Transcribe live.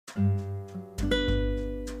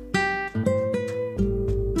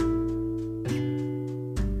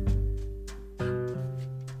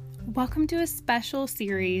Welcome to a special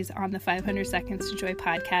series on the 500 Seconds to Joy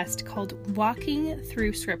podcast called Walking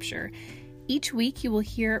Through Scripture. Each week you will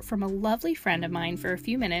hear from a lovely friend of mine for a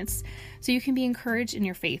few minutes so you can be encouraged in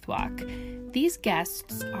your faith walk. These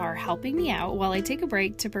guests are helping me out while I take a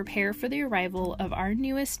break to prepare for the arrival of our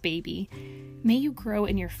newest baby. May you grow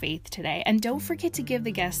in your faith today, and don't forget to give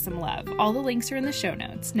the guests some love. All the links are in the show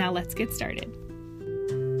notes. Now let's get started.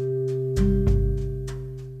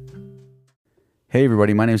 Hey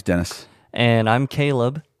everybody, my name is Dennis. And I'm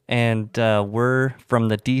Caleb, and we're from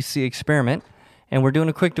the DC Experiment, and we're doing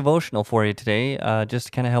a quick devotional for you today, just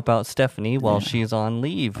to kind of help out Stephanie while she's on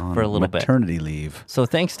leave for a little bit. Maternity leave. So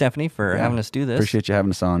thanks, Stephanie, for having us do this. Appreciate you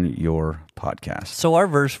having us on your podcast. So our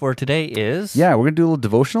verse for today is... Yeah, we're going to do a little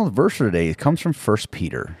devotional. The verse for today, it comes from 1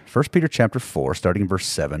 Peter. 1 Peter chapter 4, starting in verse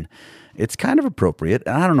 7. It's kind of appropriate,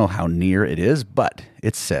 and I don't know how near it is, but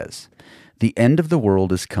it says, "The end of the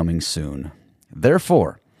world is coming soon.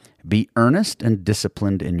 Therefore, be earnest and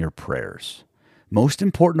disciplined in your prayers. Most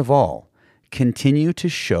important of all, continue to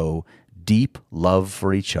show deep love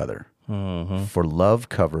for each other, for love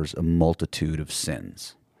covers a multitude of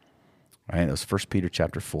sins." All right, that was 1 Peter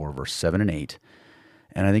chapter 4, verse 7 and 8.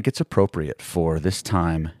 And I think it's appropriate for this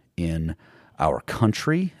time in our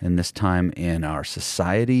country, and this time in our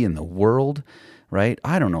society, in the world, right?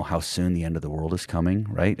 I don't know how soon the end of the world is coming,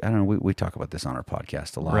 right? I don't know. We talk about this on our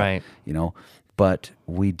podcast a lot, Right. You know, but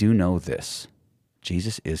we do know this.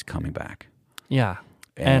 Jesus is coming back. Yeah.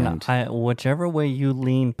 And whichever way you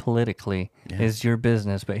lean politically is your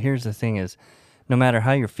business. But here's the thing is, no matter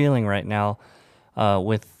how you're feeling right now,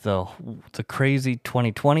 with the crazy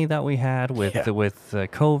 2020 that we had, with the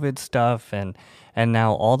COVID stuff, and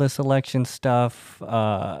now all this election stuff,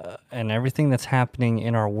 and everything that's happening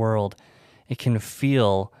in our world, it can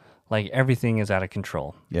feel like everything is out of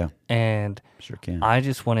control. Yeah. And Sure can. I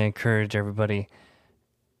just want to encourage everybody,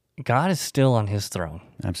 God is still on his throne.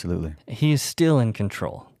 Absolutely. He is still in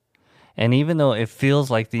control. And even though it feels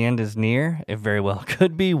like the end is near, it very well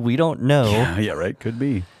could be. We don't know. Yeah, right. Could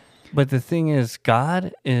be. But the thing is,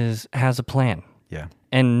 God has a plan. Yeah.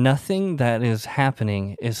 And nothing that is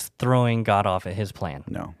happening is throwing God off at his plan.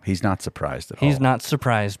 No, he's not surprised at all. He's not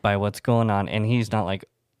surprised by what's going on, and he's not like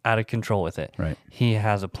out of control with it. Right. He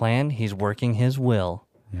has a plan. He's working his will.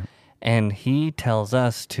 Yeah. And he tells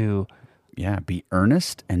us to... Yeah, be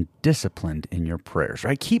earnest and disciplined in your prayers,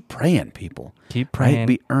 right? Keep praying, people. Keep praying. Right?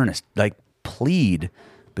 Be earnest. Like, plead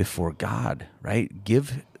before God, right?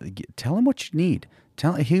 Tell him what you need.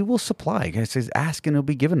 He will supply. He says, ask and it'll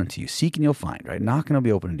be given unto you. Seek and you'll find, right? Knock and it'll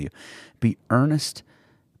be opened unto you. Be earnest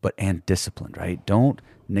and disciplined, right? Don't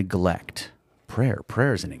neglect prayer.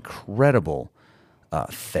 Prayer is an incredible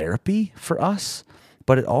therapy for us,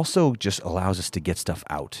 but it also just allows us to get stuff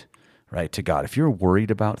out, right, to God. If you're worried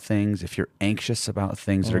about things, if you're anxious about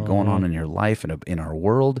things that are going on in your life and in our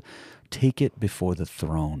world, take it before the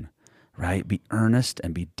throne, right? Be earnest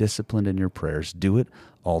and be disciplined in your prayers. Do it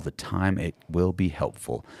all the time. It will be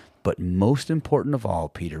helpful. But most important of all,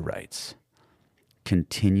 Peter writes,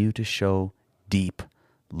 continue to show deep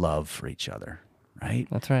love for each other, right?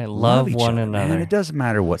 That's right. Love each one other, another. man. It doesn't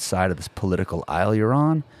matter what side of this political aisle you're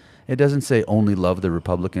on. It doesn't say only love the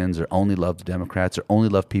Republicans or only love the Democrats or only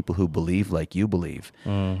love people who believe like you believe.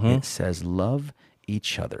 It says love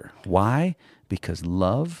each other. Why? Because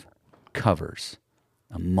love covers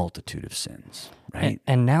a multitude of sins, right?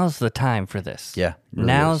 And now's the time for this. Yeah, really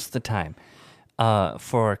now's is. the time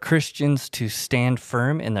for Christians to stand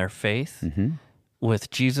firm in their faith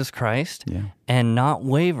with Jesus Christ and not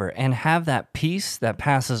waver and have that peace that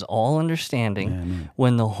passes all understanding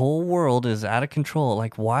when the whole world is out of control.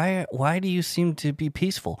 Like, why do you seem to be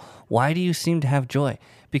peaceful? Why do you seem to have joy?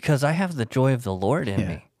 Because I have the joy of the Lord in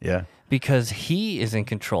me. Yeah. Because he is in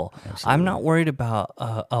control. Absolutely. I'm not worried about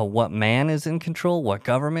what man is in control, what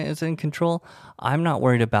government is in control. I'm not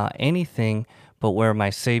worried about anything but where my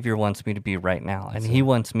Savior wants me to be right now. And he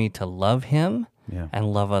wants me to love him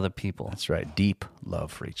and love other people. That's right. Deep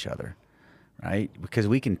love for each other, right? Because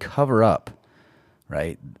we can cover up,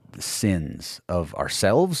 right, the sins of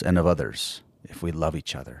ourselves and of others if we love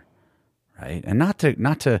each other, right? And not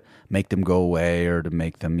to make them go away or to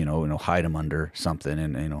make them, hide them under something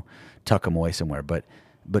and, tuck them away somewhere, but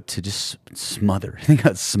to just smother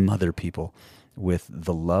people with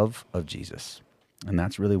the love of Jesus. And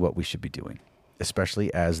that's really what we should be doing,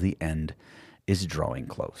 especially as the end is drawing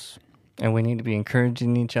close. And we need to be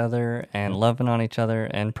encouraging each other and loving on each other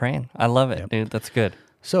and praying. I love it, dude. That's good.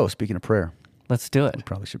 So, speaking of prayer, let's do it. we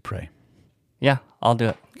probably should pray. Yeah, I'll do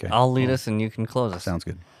it. Okay. I'll lead us and you can close us. Sounds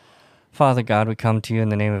good. Father God, we come to you in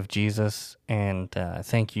the name of Jesus, and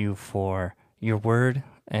thank you for your word,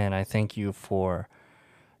 and I thank you for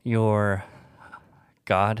your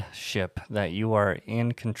Godship, that you are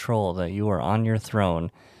in control, that you are on your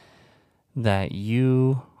throne, that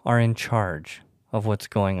you are in charge of what's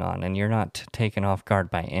going on, and you're not taken off guard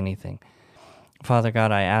by anything. Father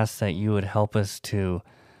God, I ask that you would help us to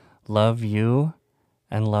love you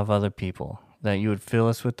and love other people, that you would fill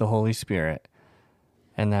us with the Holy Spirit,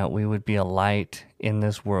 and that we would be a light in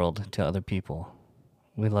this world to other people.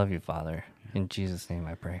 We love you, Father. In Jesus' name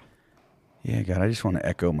I pray. Yeah, God, I just want to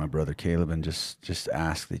echo my brother Caleb and just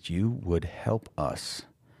ask that you would help us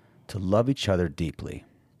to love each other deeply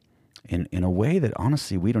in a way that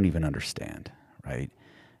honestly we don't even understand, right?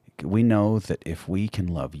 We know that if we can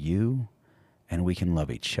love you and we can love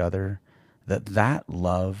each other, that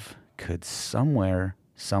love could somewhere,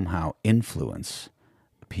 somehow influence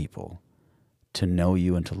people to know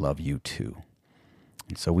you and to love you too.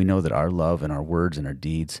 And so we know that our love and our words and our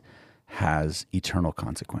deeds has eternal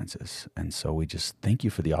consequences. And so we just thank you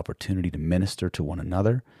for the opportunity to minister to one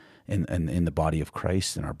another in the body of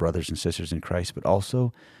Christ and our brothers and sisters in Christ, but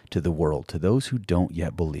also to the world, to those who don't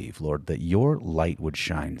yet believe, Lord, that your light would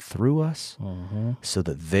shine through us so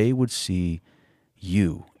that they would see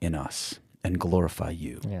you in us and glorify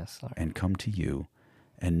you. Yes, Lord. And come to you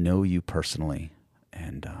and know you personally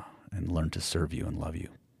and learn to serve you and love you.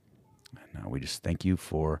 And we just thank you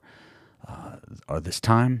for this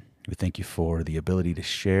time. We thank you for the ability to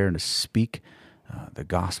share and to speak the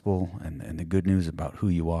gospel and the good news about who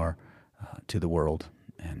you are to the world.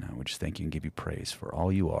 And we just thank you and give you praise for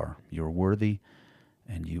all you are. You're worthy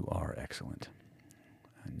and you are excellent.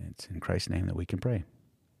 And it's in Christ's name that we can pray.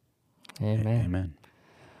 Amen. Amen.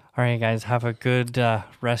 All right, guys, have a good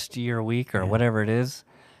rest of your week or whatever it is.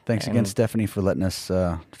 Thanks again, Stephanie, for letting us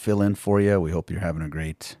fill in for you. We hope you're having a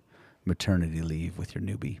great maternity leave with your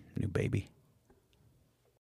new baby.